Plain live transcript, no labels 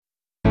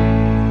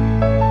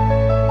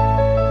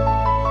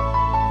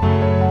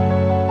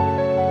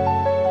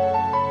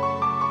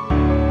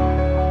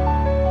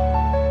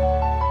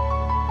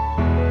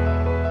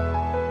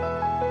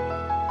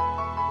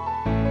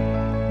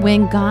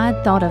When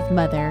God thought of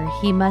mother,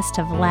 he must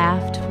have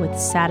laughed with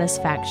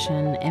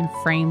satisfaction and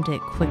framed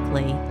it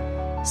quickly.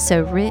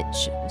 So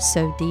rich,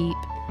 so deep,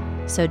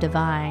 so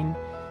divine,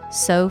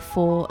 so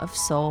full of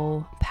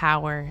soul,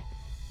 power,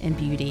 and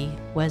beauty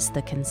was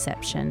the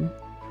conception.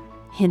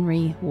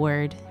 Henry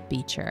Ward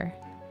Beecher.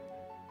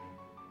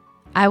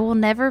 I will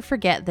never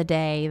forget the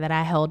day that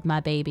I held my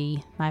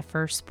baby, my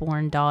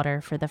firstborn daughter,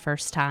 for the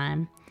first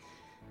time.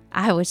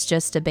 I was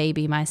just a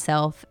baby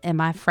myself, and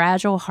my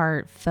fragile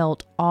heart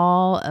felt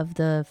all of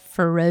the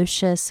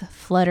ferocious,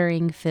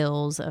 fluttering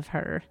feels of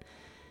her.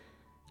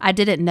 I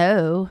didn't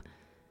know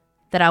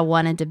that I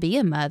wanted to be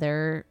a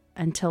mother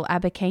until I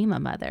became a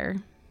mother.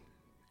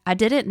 I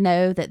didn't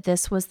know that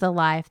this was the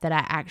life that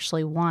I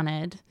actually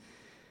wanted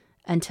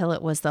until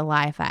it was the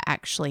life I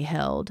actually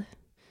held.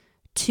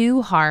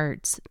 Two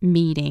hearts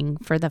meeting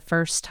for the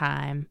first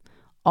time,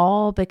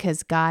 all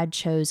because God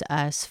chose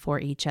us for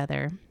each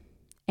other.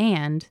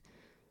 And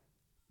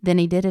then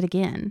he did it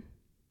again.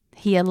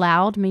 He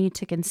allowed me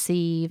to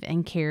conceive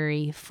and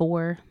carry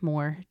 4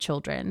 more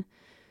children.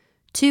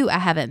 2 I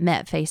haven't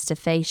met face to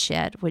face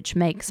yet, which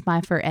makes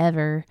my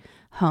forever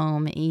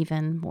home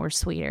even more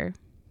sweeter.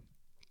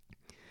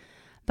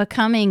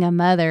 Becoming a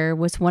mother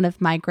was one of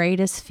my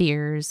greatest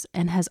fears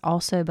and has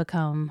also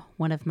become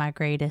one of my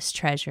greatest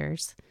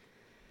treasures.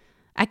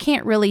 I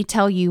can't really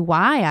tell you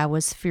why I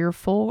was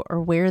fearful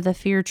or where the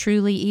fear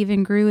truly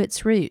even grew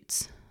its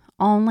roots,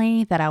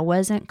 only that I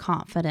wasn't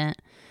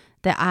confident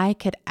that I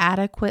could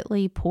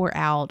adequately pour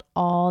out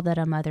all that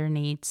a mother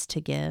needs to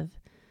give.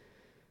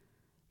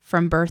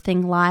 From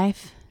birthing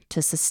life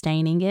to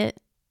sustaining it,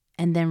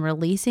 and then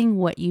releasing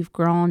what you've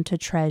grown to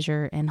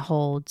treasure and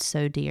hold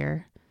so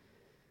dear.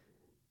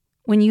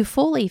 When you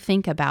fully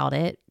think about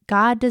it,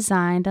 God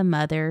designed a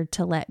mother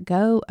to let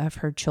go of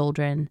her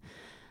children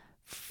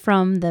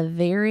from the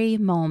very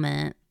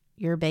moment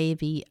your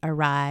baby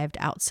arrived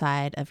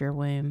outside of your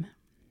womb.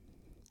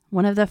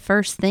 One of the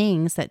first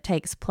things that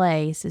takes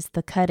place is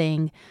the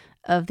cutting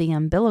of the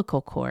umbilical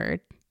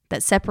cord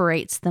that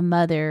separates the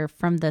mother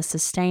from the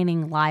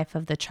sustaining life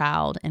of the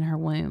child in her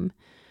womb,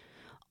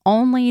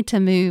 only to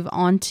move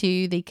on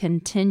to the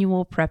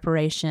continual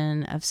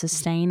preparation of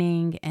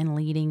sustaining and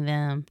leading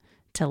them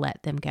to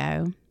let them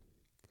go.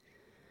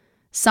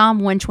 Psalm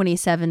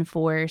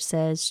 127:4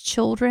 says,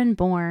 "Children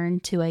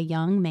born to a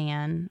young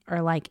man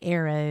are like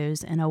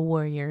arrows in a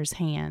warrior's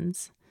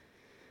hands."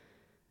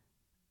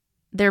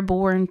 They're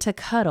born to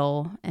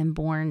cuddle and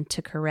born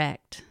to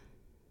correct.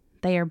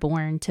 They are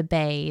born to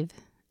bathe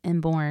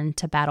and born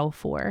to battle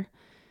for.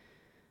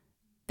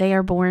 They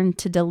are born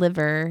to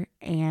deliver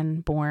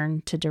and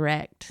born to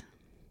direct.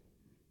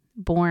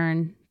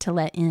 Born to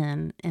let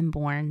in and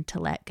born to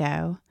let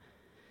go.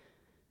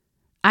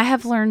 I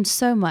have learned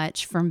so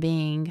much from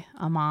being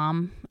a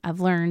mom. I've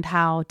learned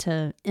how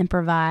to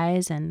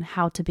improvise and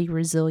how to be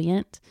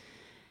resilient,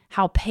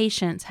 how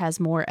patience has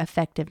more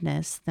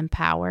effectiveness than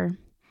power.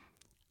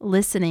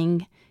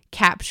 Listening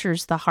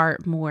captures the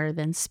heart more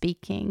than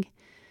speaking,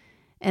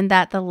 and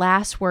that the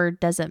last word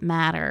doesn't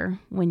matter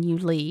when you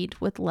lead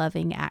with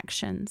loving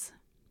actions.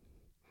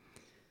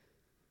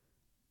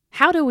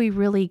 How do we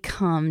really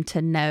come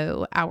to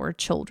know our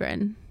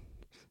children?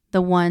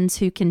 The ones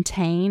who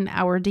contain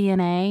our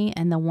DNA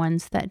and the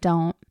ones that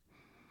don't.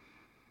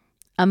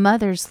 A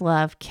mother's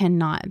love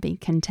cannot be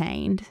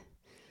contained.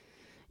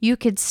 You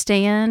could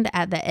stand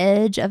at the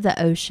edge of the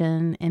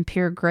ocean and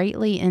peer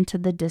greatly into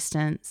the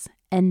distance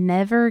and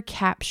never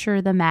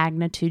capture the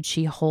magnitude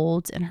she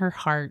holds in her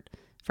heart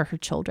for her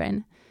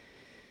children.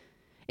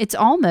 It's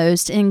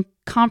almost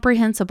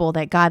incomprehensible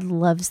that God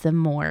loves them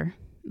more,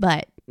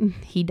 but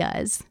he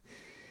does.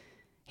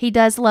 He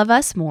does love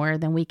us more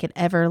than we could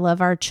ever love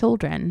our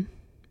children,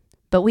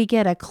 but we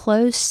get a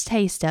close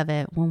taste of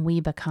it when we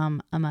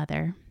become a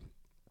mother.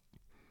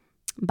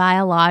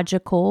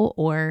 Biological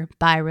or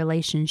by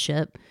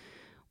relationship,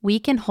 we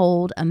can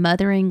hold a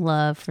mothering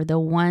love for the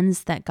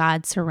ones that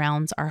God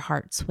surrounds our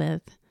hearts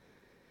with.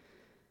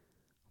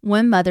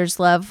 One mother's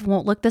love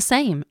won't look the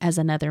same as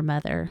another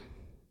mother.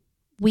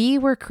 We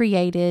were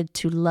created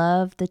to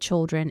love the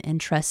children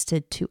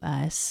entrusted to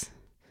us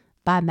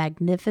by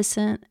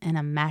magnificent and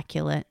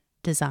immaculate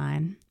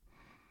design.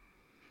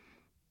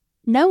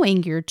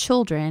 Knowing your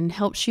children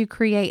helps you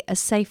create a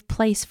safe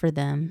place for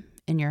them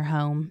in your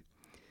home.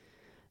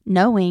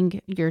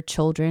 Knowing your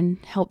children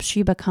helps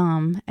you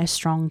become a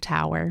strong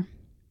tower.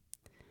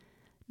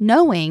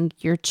 Knowing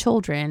your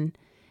children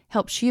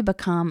helps you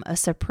become a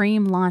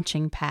supreme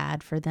launching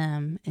pad for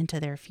them into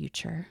their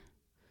future.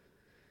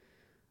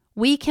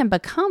 We can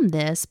become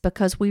this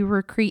because we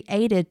were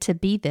created to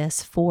be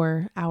this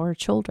for our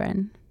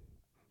children.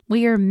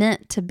 We are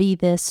meant to be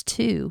this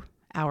to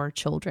our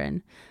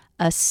children,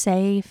 a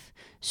safe,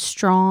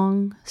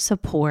 strong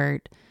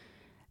support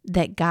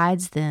that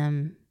guides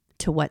them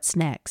to what's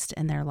next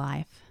in their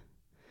life.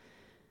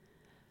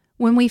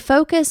 When we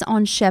focus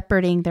on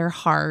shepherding their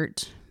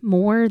heart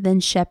more than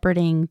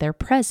shepherding their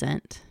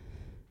present,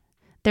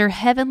 their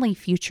heavenly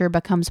future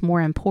becomes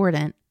more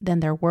important than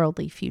their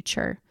worldly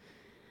future.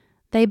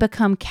 They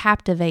become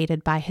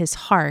captivated by his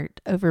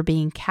heart over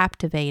being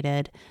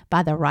captivated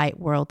by the right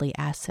worldly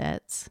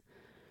assets.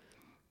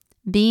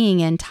 Being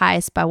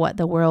enticed by what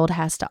the world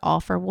has to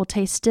offer will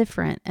taste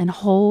different and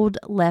hold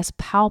less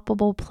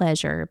palpable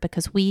pleasure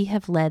because we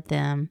have led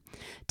them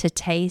to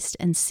taste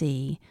and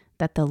see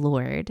that the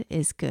Lord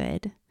is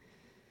good,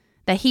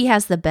 that he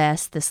has the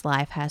best this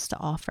life has to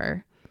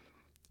offer.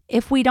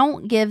 If we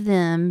don't give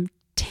them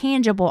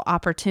tangible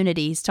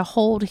opportunities to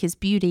hold his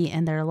beauty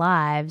in their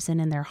lives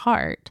and in their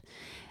heart,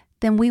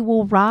 then we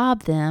will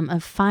rob them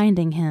of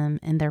finding him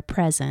in their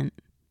present,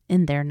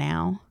 in their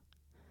now.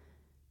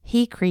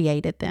 He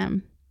created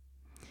them.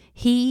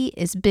 He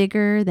is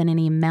bigger than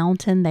any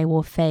mountain they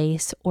will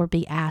face or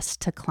be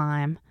asked to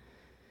climb.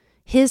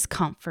 His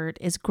comfort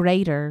is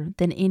greater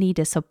than any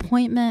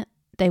disappointment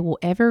they will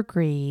ever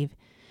grieve,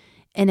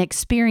 and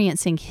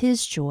experiencing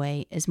his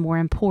joy is more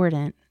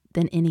important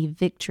than any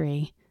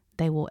victory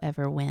they will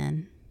ever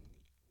win.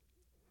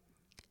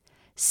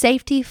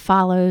 Safety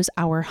follows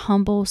our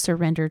humble,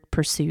 surrendered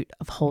pursuit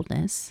of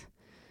wholeness.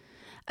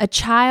 A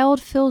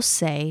child feels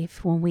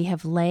safe when we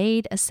have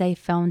laid a safe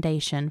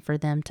foundation for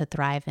them to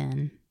thrive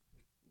in.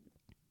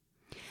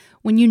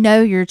 When you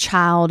know your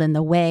child in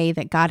the way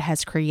that God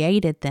has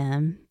created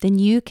them, then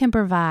you can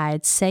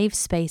provide safe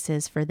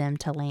spaces for them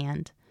to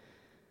land.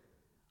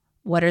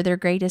 What are their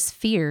greatest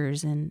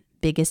fears and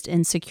biggest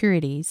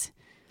insecurities?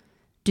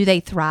 Do they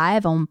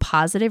thrive on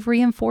positive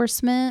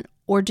reinforcement,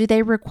 or do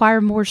they require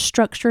more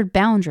structured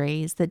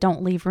boundaries that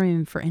don't leave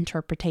room for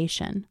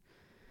interpretation?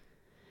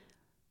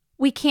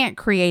 We can't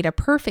create a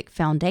perfect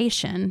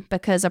foundation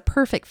because a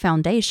perfect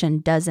foundation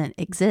doesn't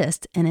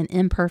exist in an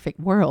imperfect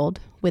world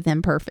with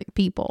imperfect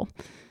people.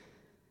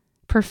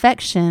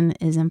 Perfection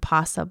is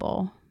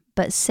impossible,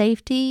 but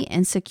safety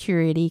and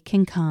security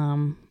can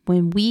come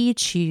when we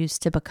choose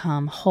to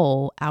become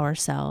whole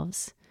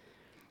ourselves.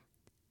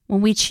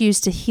 When we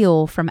choose to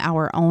heal from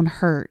our own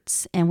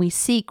hurts and we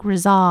seek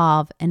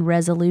resolve and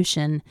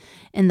resolution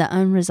in the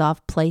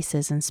unresolved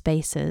places and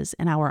spaces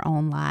in our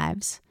own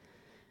lives.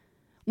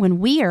 When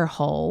we are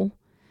whole,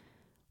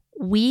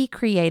 we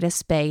create a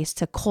space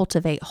to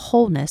cultivate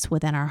wholeness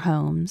within our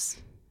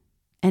homes,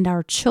 and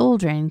our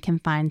children can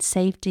find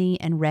safety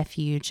and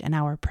refuge in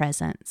our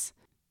presence,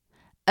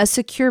 a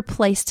secure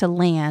place to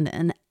land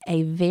in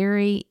a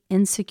very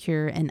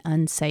insecure and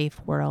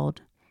unsafe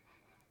world.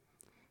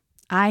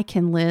 I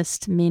can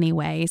list many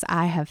ways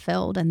I have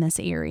failed in this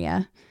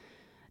area,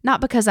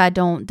 not because I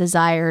don't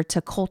desire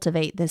to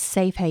cultivate this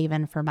safe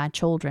haven for my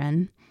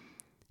children,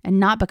 and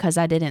not because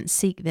I didn't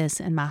seek this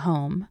in my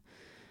home,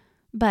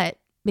 but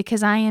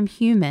because I am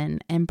human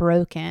and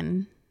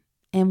broken,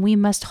 and we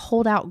must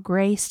hold out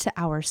grace to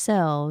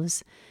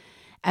ourselves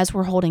as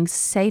we're holding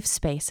safe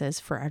spaces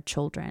for our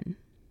children.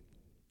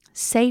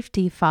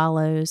 Safety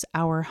follows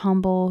our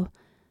humble,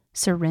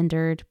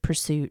 surrendered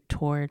pursuit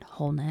toward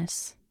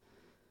wholeness.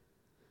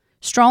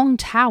 Strong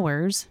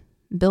towers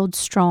build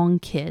strong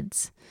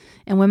kids.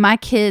 And when my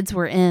kids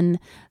were in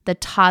the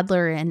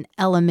toddler and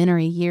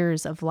elementary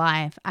years of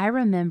life, I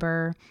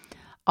remember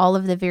all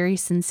of the very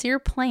sincere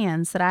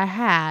plans that I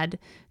had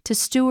to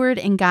steward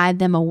and guide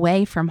them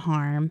away from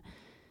harm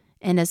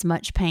and as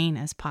much pain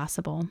as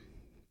possible.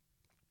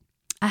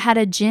 I had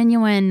a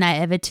genuine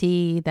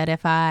naivety that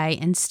if I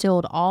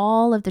instilled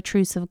all of the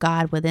truths of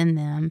God within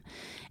them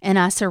and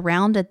I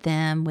surrounded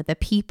them with the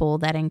people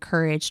that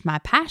encouraged my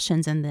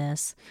passions in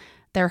this,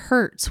 their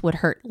hurts would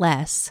hurt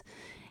less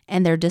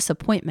and their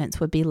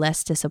disappointments would be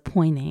less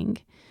disappointing,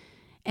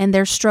 and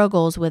their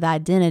struggles with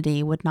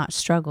identity would not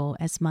struggle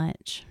as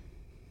much.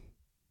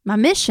 My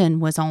mission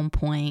was on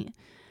point,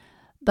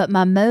 but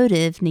my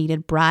motive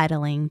needed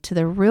bridling to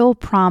the real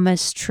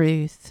promised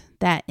truth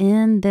that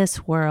in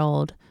this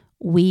world,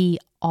 we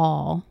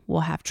all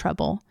will have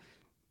trouble,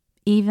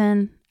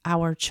 even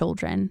our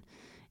children,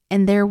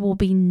 and there will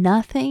be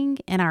nothing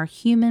in our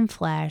human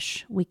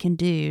flesh we can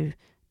do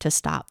to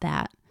stop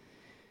that.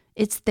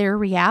 It's their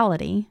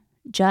reality,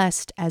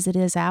 just as it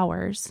is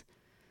ours.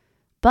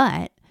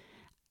 But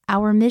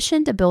our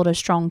mission to build a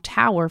strong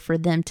tower for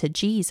them to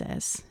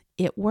Jesus,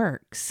 it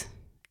works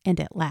and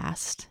it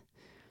lasts.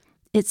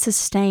 It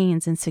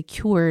sustains and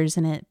secures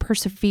and it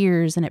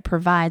perseveres and it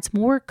provides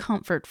more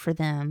comfort for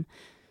them,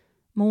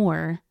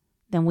 more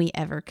than we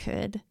ever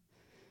could.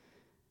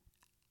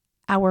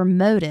 Our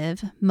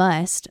motive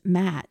must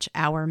match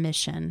our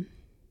mission.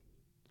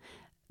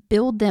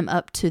 Build them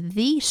up to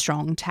the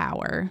strong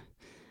tower.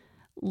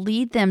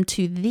 Lead them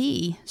to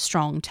the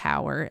strong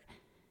tower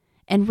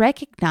and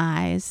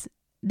recognize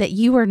that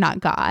you are not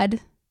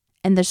God,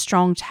 and the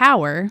strong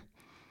tower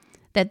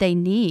that they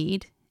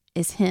need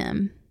is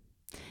Him,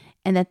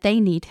 and that they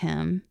need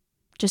Him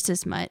just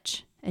as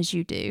much as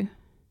you do.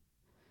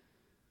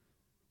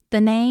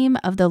 The name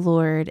of the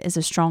Lord is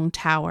a strong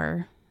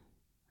tower.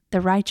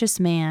 The righteous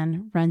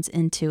man runs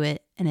into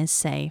it and is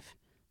safe.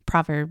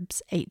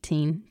 Proverbs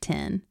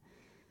 18:10.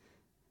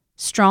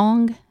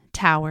 Strong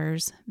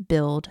towers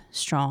build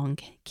strong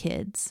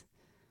kids.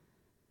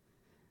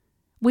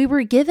 We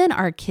were given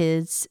our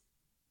kids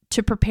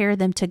to prepare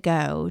them to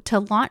go, to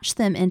launch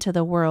them into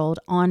the world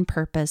on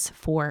purpose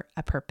for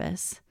a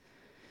purpose.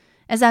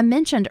 As I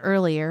mentioned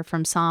earlier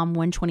from Psalm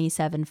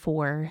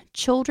 127:4,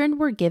 children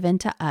were given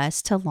to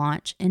us to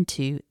launch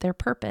into their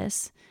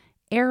purpose,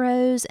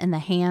 arrows in the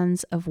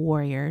hands of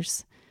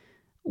warriors.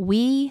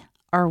 We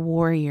are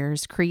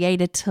warriors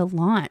created to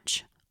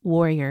launch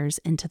warriors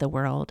into the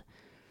world.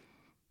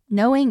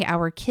 Knowing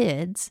our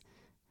kids,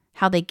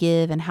 how they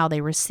give and how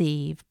they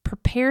receive,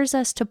 prepares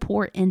us to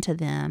pour into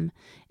them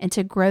and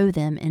to grow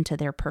them into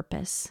their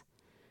purpose.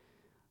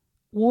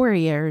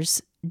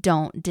 Warriors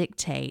don't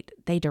dictate,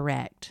 they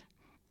direct.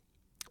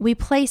 We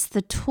place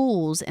the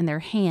tools in their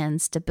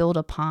hands to build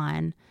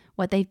upon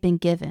what they've been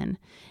given,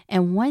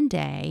 and one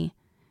day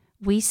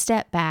we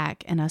step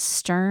back in a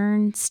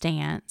stern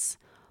stance,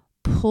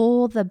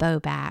 pull the bow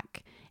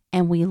back,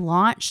 and we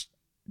launch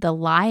the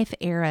life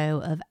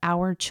arrow of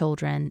our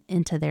children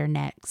into their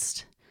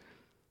next.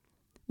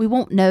 We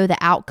won't know the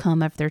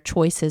outcome of their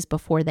choices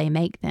before they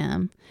make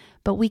them,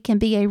 but we can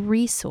be a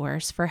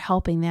resource for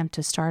helping them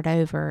to start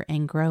over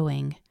and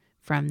growing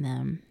from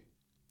them.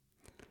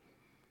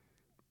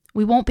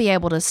 We won't be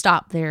able to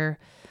stop their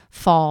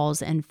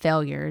falls and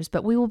failures,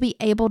 but we will be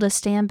able to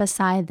stand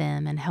beside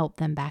them and help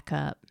them back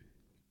up.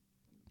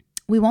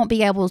 We won't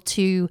be able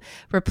to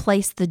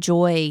replace the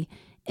joy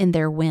in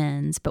their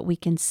wins, but we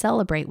can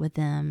celebrate with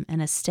them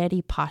in a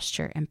steady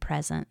posture and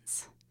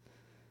presence.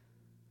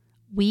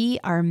 We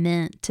are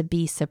meant to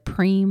be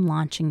supreme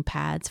launching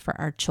pads for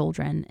our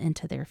children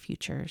into their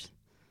futures.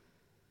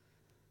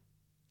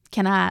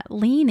 Can I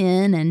lean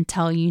in and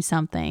tell you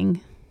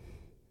something?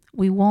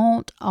 We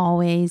won't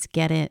always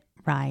get it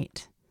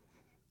right.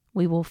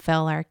 We will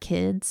fail our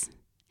kids,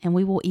 and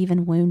we will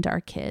even wound our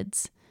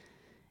kids.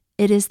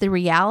 It is the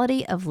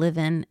reality of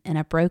living in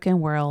a broken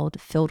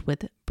world filled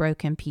with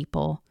broken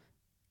people,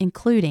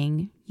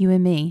 including you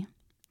and me.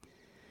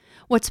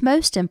 What's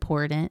most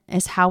important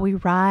is how we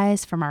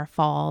rise from our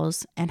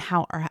falls and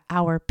how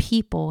our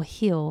people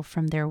heal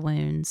from their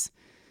wounds.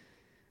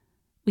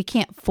 We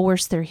can't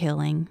force their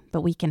healing,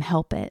 but we can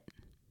help it.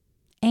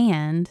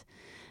 And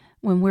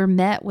when we're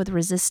met with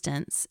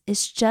resistance,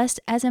 it's just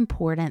as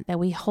important that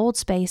we hold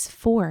space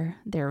for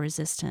their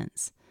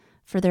resistance,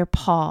 for their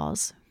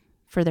pause,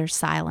 for their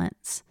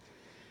silence,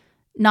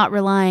 not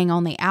relying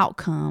on the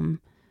outcome,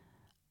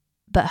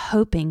 but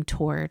hoping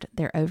toward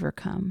their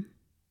overcome.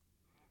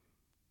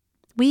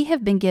 We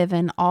have been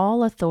given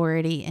all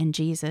authority in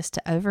Jesus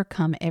to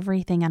overcome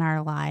everything in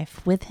our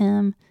life with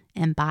Him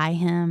and by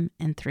Him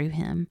and through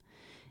Him,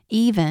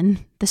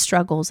 even the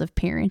struggles of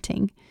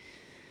parenting.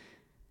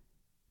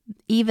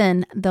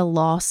 Even the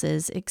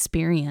losses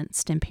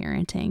experienced in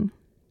parenting,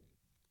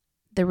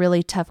 the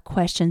really tough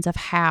questions of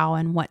how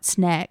and what's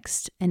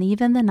next, and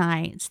even the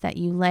nights that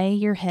you lay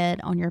your head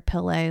on your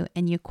pillow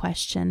and you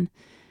question,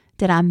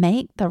 did I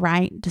make the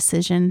right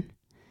decision?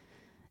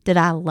 Did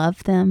I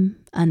love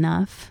them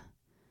enough?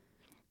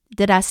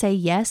 Did I say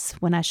yes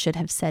when I should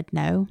have said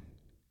no?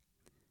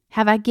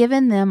 Have I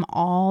given them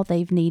all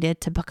they've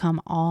needed to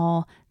become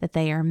all that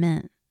they are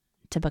meant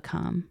to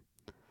become?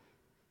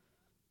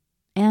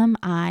 Am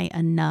I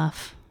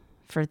enough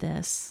for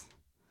this?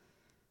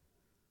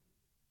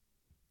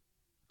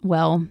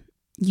 Well,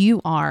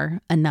 you are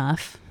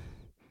enough.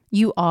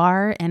 You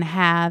are and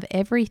have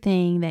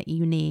everything that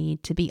you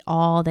need to be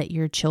all that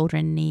your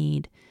children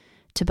need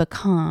to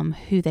become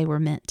who they were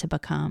meant to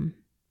become.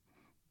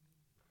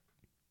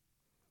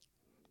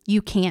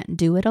 You can't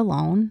do it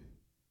alone.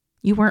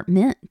 You weren't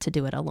meant to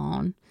do it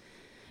alone.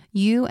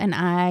 You and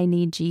I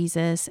need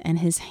Jesus and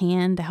His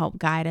hand to help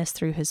guide us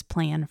through His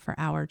plan for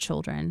our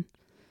children.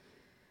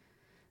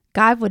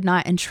 God would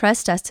not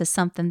entrust us to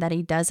something that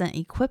He doesn't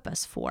equip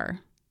us for.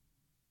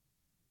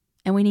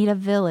 And we need a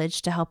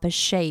village to help us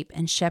shape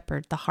and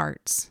shepherd the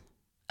hearts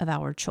of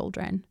our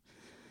children.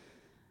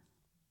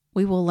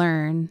 We will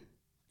learn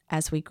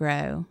as we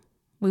grow.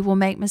 We will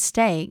make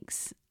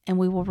mistakes, and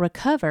we will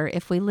recover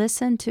if we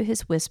listen to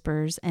His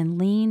whispers and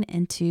lean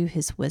into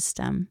His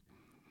wisdom.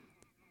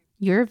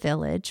 Your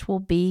village will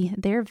be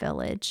their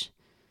village.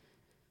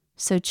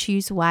 So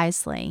choose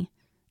wisely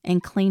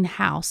and clean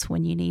house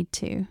when you need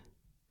to,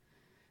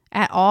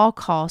 at all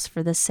costs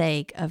for the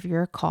sake of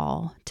your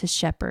call to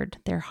shepherd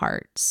their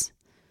hearts.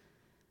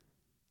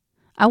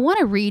 I want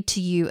to read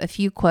to you a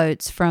few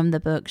quotes from the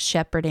book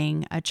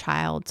Shepherding a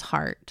Child's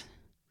Heart.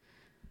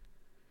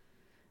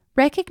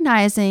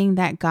 Recognizing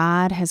that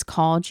God has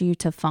called you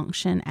to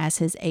function as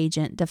His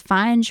agent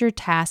defines your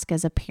task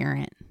as a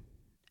parent.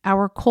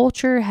 Our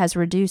culture has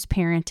reduced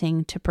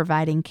parenting to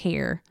providing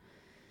care.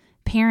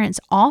 Parents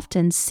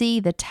often see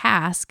the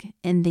task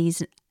in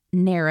these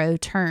narrow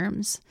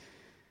terms.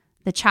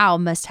 The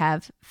child must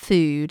have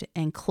food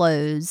and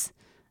clothes,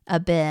 a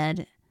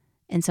bed,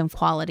 and some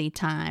quality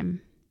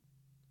time.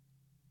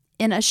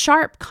 In a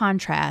sharp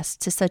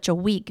contrast to such a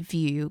weak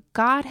view,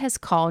 God has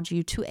called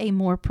you to a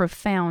more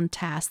profound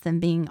task than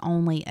being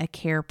only a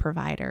care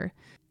provider.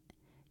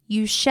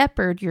 You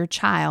shepherd your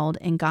child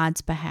in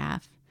God's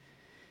behalf.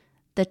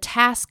 The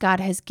task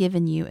God has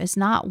given you is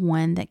not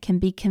one that can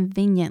be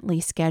conveniently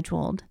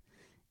scheduled.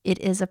 It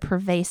is a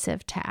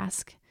pervasive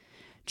task.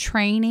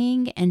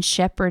 Training and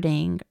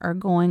shepherding are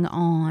going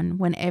on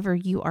whenever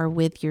you are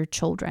with your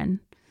children.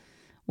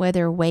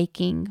 Whether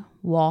waking,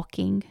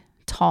 walking,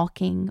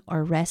 talking,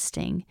 or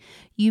resting,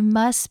 you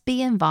must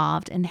be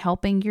involved in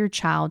helping your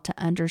child to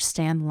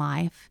understand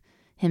life,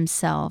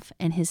 himself,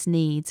 and his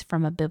needs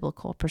from a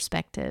biblical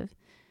perspective.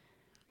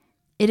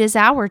 It is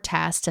our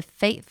task to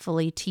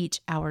faithfully teach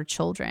our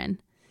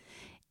children.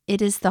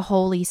 It is the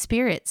Holy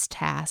Spirit's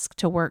task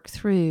to work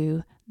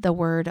through the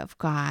Word of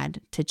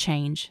God to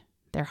change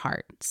their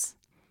hearts.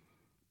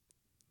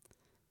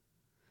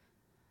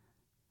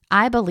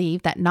 I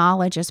believe that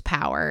knowledge is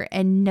power,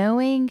 and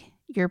knowing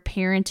your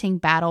parenting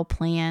battle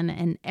plan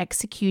and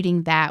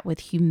executing that with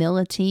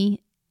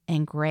humility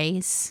and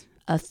grace,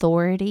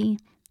 authority,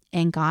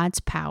 and God's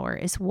power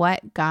is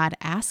what God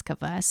asks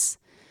of us.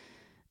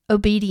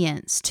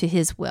 Obedience to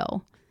His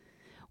will.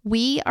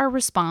 We are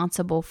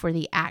responsible for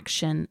the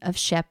action of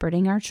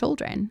shepherding our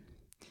children.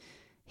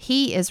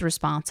 He is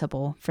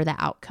responsible for the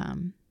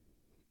outcome.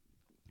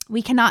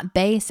 We cannot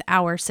base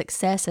our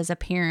success as a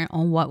parent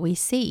on what we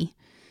see.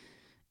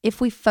 If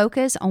we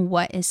focus on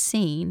what is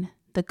seen,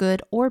 the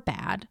good or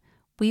bad,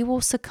 we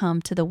will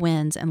succumb to the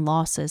wins and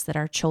losses that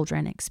our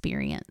children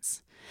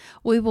experience.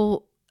 We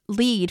will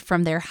lead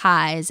from their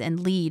highs and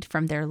lead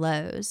from their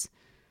lows.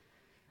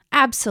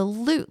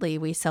 Absolutely,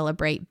 we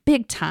celebrate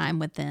big time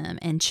with them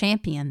and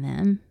champion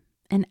them.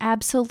 And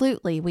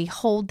absolutely, we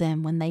hold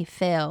them when they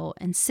fail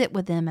and sit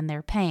with them in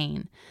their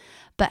pain.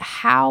 But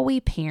how we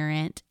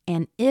parent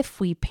and if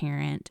we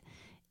parent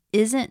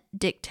isn't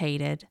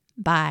dictated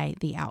by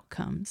the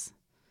outcomes.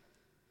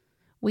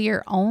 We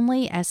are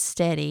only as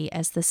steady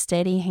as the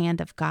steady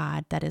hand of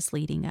God that is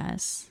leading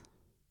us.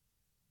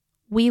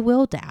 We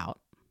will doubt.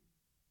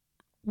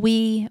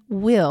 We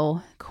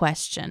will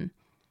question.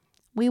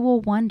 We will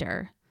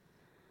wonder.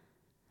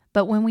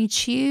 But when we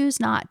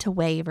choose not to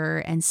waver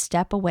and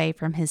step away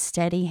from His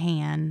steady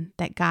hand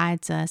that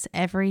guides us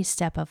every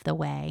step of the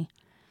way,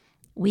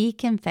 we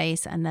can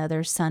face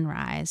another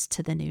sunrise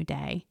to the new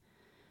day.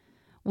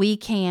 We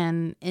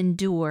can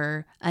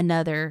endure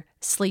another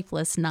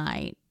sleepless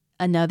night,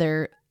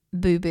 another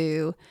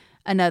boo-boo,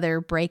 another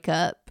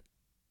breakup,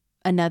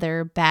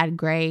 another bad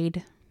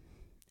grade,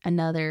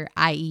 another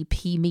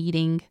IEP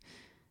meeting,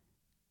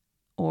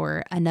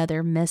 or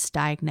another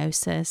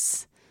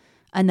misdiagnosis,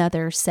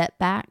 another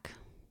setback,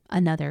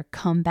 another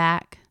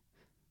comeback,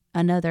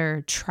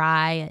 another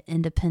try at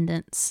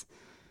independence,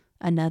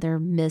 another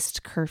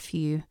missed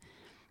curfew,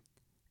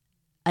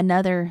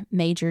 another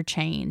major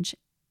change,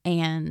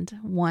 and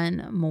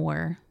one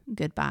more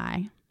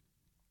goodbye.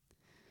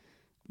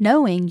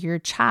 Knowing your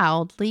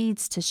child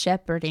leads to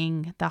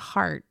shepherding the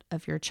heart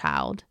of your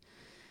child.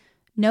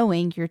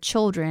 Knowing your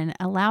children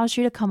allows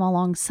you to come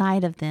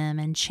alongside of them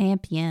and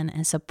champion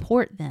and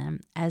support them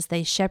as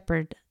they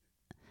shepherd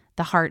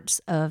the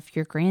hearts of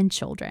your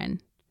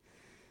grandchildren.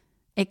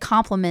 It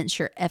complements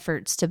your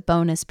efforts to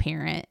bonus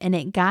parent, and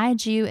it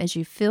guides you as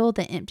you fill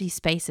the empty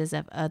spaces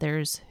of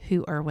others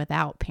who are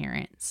without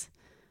parents.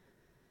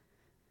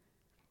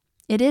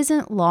 It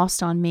isn't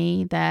lost on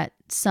me that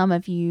some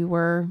of you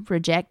were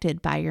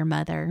rejected by your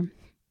mother,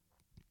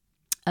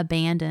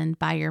 abandoned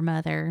by your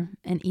mother,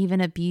 and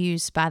even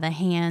abused by the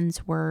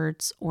hands,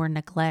 words, or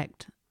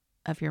neglect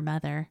of your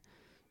mother.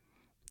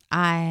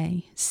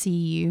 I see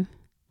you.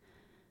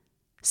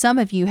 Some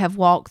of you have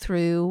walked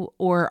through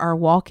or are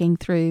walking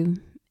through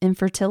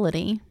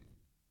infertility.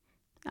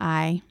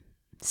 I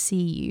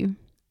see you.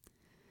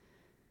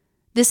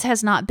 This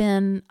has not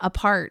been a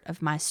part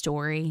of my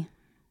story.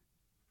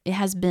 It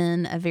has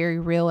been a very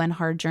real and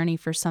hard journey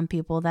for some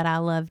people that I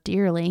love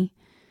dearly.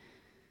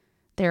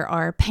 There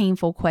are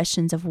painful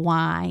questions of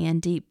why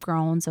and deep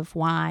groans of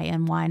why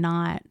and why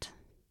not.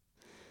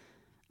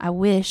 I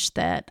wish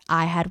that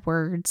I had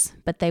words,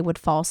 but they would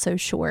fall so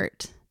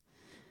short.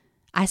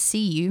 I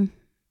see you,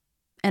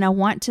 and I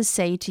want to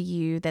say to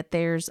you that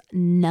there's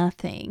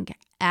nothing,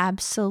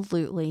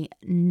 absolutely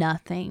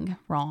nothing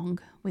wrong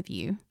with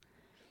you.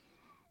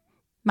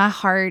 My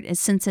heart is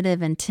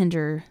sensitive and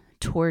tender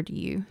toward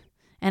you.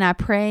 And I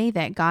pray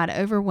that God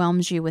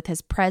overwhelms you with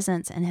His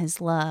presence and His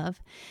love,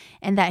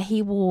 and that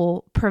He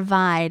will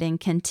provide and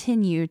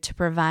continue to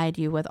provide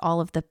you with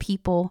all of the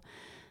people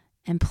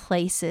and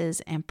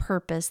places and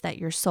purpose that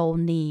your soul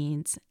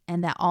needs,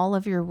 and that all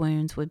of your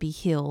wounds would be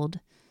healed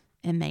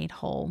and made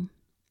whole.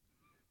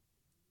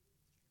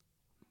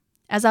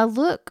 As I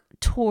look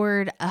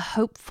toward a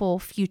hopeful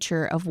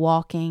future of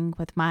walking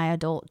with my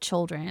adult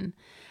children,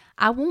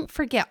 I won't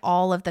forget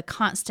all of the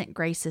constant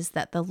graces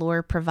that the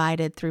Lord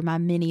provided through my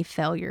many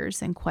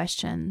failures and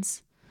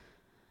questions.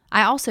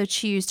 I also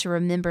choose to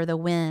remember the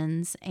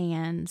wins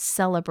and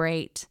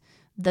celebrate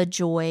the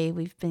joy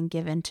we've been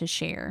given to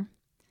share.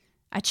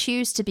 I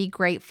choose to be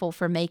grateful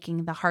for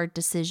making the hard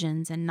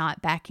decisions and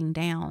not backing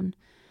down,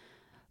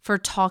 for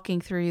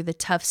talking through the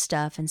tough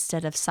stuff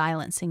instead of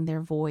silencing their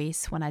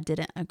voice when I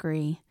didn't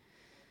agree.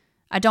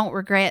 I don't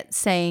regret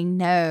saying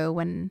no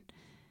when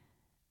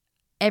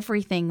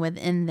everything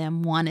within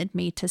them wanted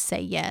me to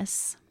say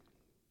yes.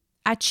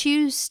 I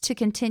choose to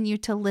continue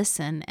to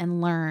listen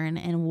and learn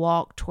and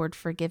walk toward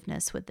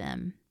forgiveness with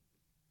them,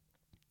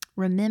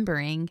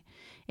 remembering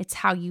it's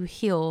how you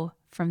heal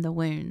from the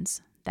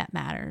wounds that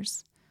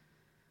matters.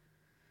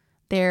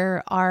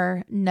 There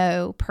are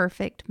no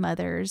perfect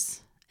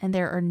mothers, and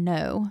there are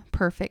no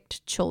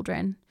perfect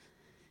children.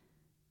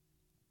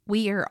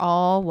 We are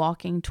all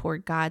walking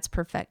toward God's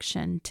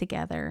perfection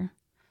together,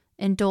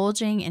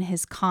 indulging in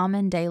His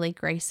common daily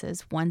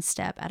graces one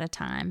step at a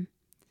time.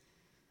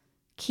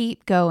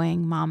 Keep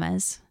going,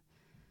 mamas.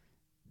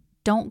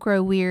 Don't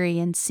grow weary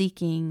in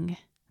seeking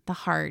the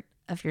heart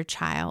of your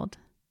child.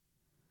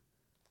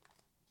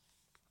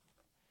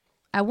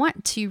 I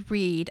want to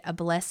read a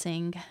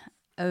blessing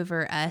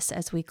over us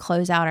as we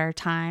close out our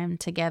time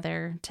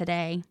together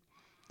today.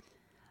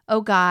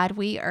 Oh God,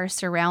 we are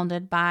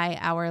surrounded by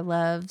our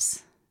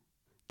loves.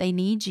 They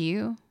need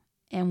you,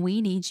 and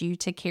we need you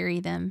to carry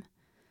them.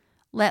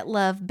 Let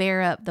love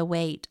bear up the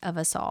weight of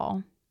us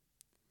all.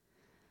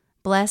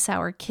 Bless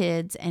our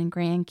kids and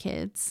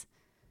grandkids,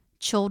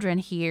 children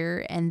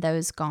here and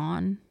those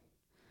gone.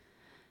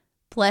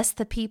 Bless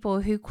the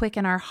people who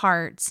quicken our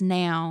hearts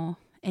now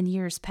and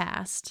years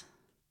past.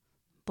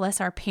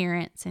 Bless our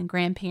parents and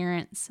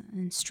grandparents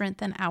and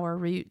strengthen our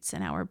roots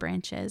and our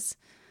branches.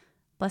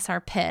 Bless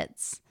our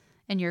pets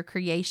and your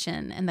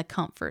creation and the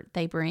comfort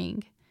they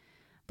bring.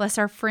 Bless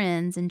our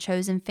friends and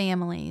chosen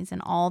families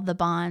and all the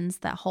bonds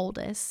that hold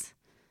us.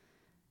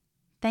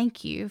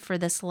 Thank you for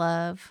this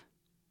love,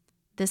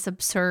 this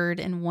absurd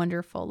and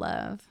wonderful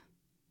love.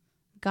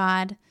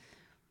 God,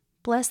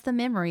 bless the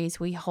memories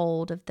we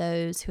hold of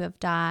those who have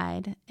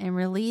died and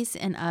release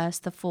in us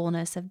the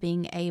fullness of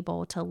being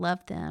able to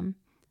love them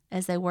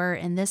as they were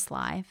in this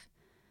life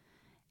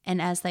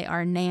and as they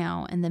are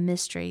now in the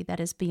mystery that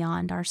is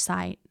beyond our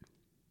sight.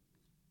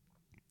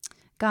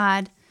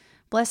 God,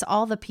 bless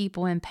all the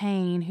people in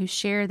pain who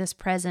share this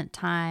present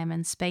time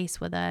and space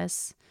with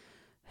us,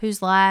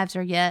 whose lives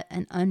are yet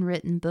an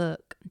unwritten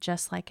book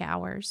just like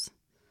ours.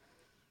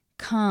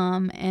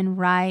 Come and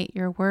write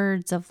your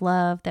words of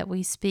love that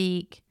we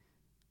speak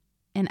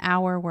in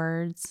our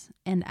words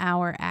and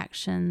our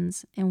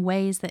actions in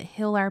ways that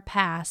heal our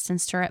past and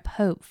stir up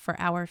hope for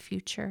our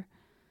future.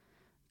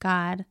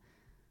 God,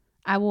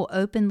 I will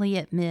openly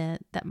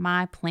admit that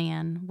my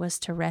plan was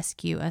to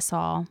rescue us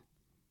all.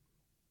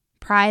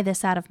 Pry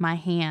this out of my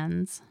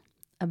hands,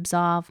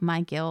 absolve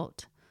my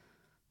guilt,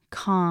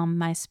 calm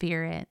my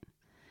spirit.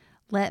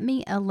 Let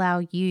me allow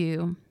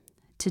you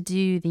to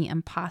do the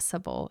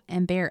impossible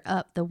and bear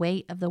up the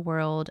weight of the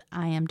world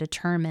I am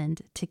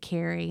determined to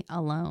carry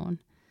alone.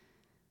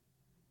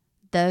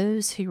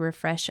 Those who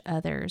refresh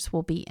others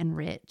will be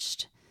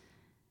enriched,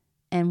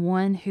 and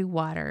one who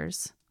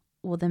waters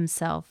will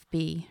themselves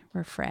be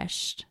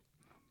refreshed.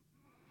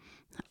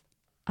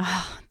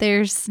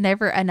 There's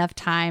never enough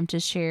time to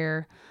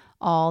share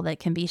all that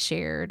can be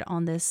shared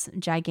on this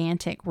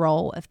gigantic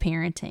role of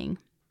parenting.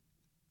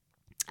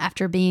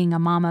 After being a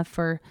mama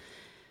for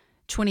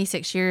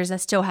 26 years, I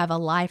still have a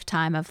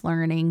lifetime of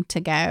learning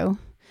to go.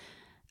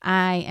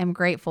 I am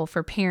grateful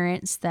for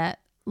parents that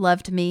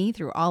loved me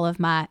through all of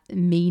my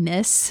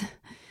meanness,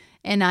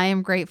 and I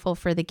am grateful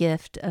for the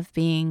gift of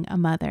being a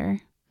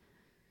mother.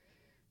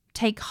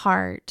 Take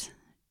heart.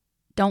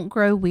 Don't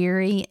grow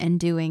weary in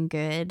doing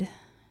good.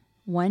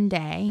 One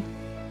day,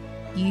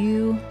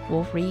 you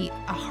will reap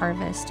a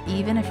harvest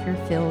even if your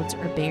fields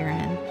are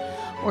barren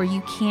or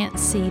you can't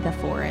see the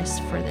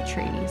forest for the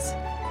trees.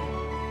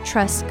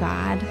 Trust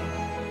God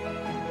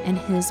and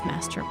His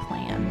master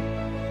plan.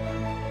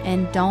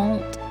 And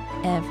don't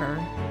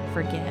ever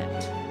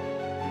forget,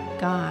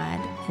 God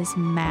is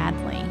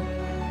madly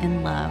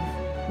in love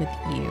with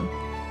you,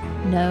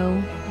 no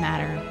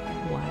matter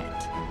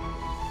what.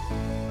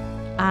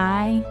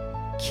 I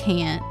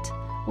can't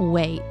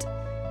wait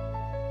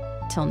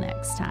till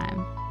next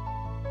time.